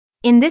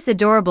In this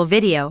adorable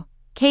video,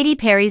 Katy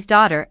Perry's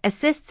daughter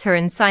assists her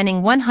in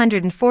signing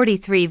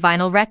 143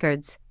 vinyl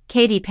records.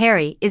 Katy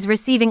Perry is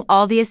receiving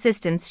all the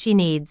assistance she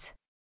needs.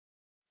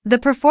 The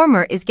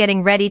performer is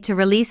getting ready to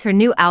release her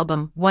new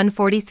album,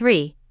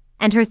 143,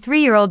 and her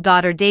 3-year-old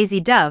daughter Daisy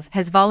Dove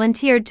has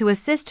volunteered to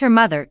assist her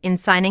mother in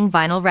signing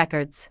vinyl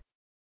records.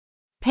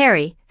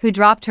 Perry, who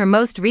dropped her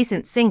most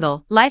recent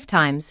single,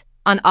 Lifetimes,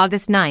 on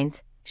August 9,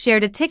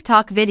 shared a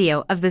TikTok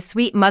video of the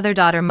sweet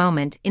mother-daughter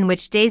moment in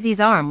which Daisy's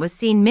arm was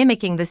seen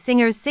mimicking the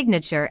singer's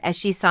signature as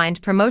she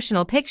signed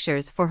promotional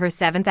pictures for her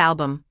 7th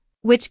album,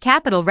 which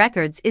Capitol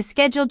Records is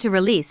scheduled to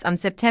release on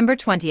September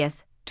 20,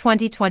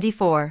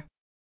 2024.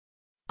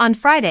 On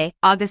Friday,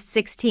 August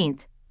 16,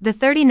 the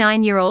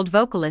 39-year-old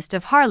vocalist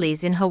of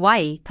Harley's in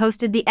Hawaii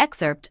posted the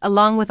excerpt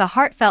along with a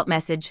heartfelt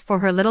message for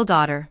her little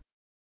daughter.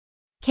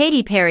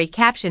 Katy Perry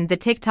captioned the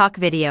TikTok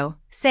video,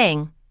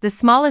 saying, "The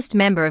smallest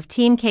member of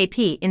Team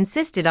KP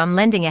insisted on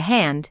lending a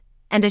hand,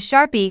 and a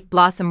Sharpie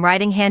Blossom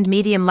writing hand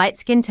medium light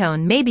skin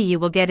tone. Maybe you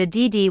will get a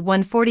DD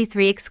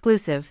 143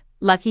 exclusive,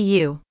 lucky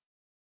you."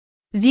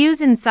 Views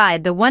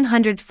inside the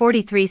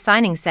 143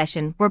 signing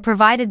session were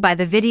provided by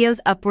the video's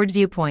upward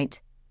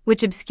viewpoint,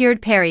 which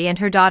obscured Perry and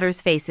her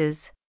daughter's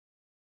faces.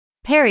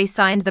 Perry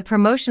signed the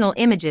promotional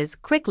images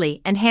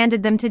quickly and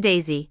handed them to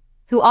Daisy,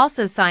 who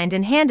also signed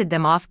and handed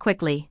them off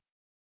quickly.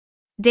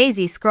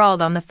 Daisy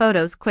scrawled on the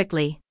photos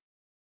quickly.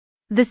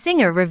 The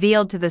singer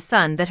revealed to The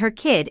Sun that her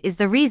kid is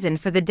the reason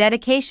for the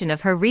dedication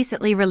of her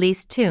recently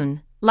released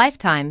tune,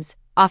 Lifetimes,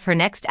 off her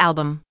next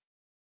album.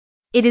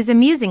 "It is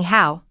amusing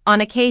how,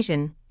 on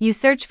occasion, you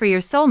search for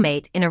your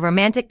soulmate in a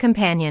romantic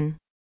companion."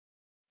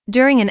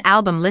 During an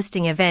album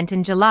listing event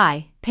in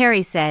July,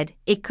 Perry said,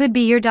 "It could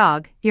be your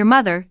dog, your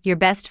mother, your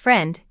best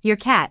friend, your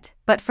cat,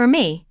 but for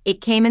me,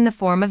 it came in the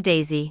form of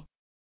Daisy."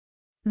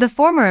 The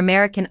former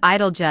American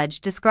Idol judge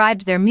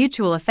described their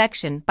mutual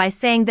affection by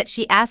saying that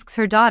she asks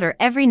her daughter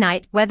every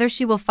night whether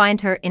she will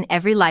find her in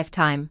every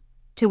lifetime,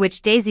 to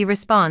which Daisy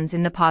responds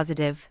in the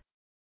positive.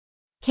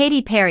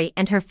 Katy Perry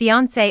and her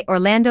fiancé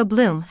Orlando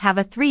Bloom have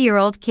a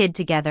 3-year-old kid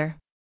together.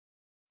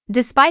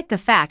 Despite the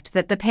fact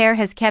that the pair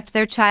has kept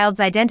their child's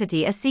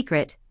identity a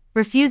secret,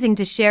 refusing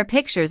to share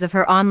pictures of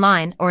her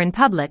online or in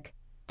public,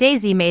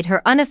 Daisy made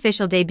her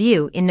unofficial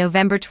debut in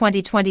November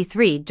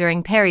 2023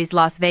 during Perry's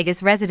Las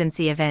Vegas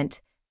residency event,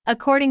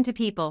 according to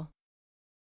People.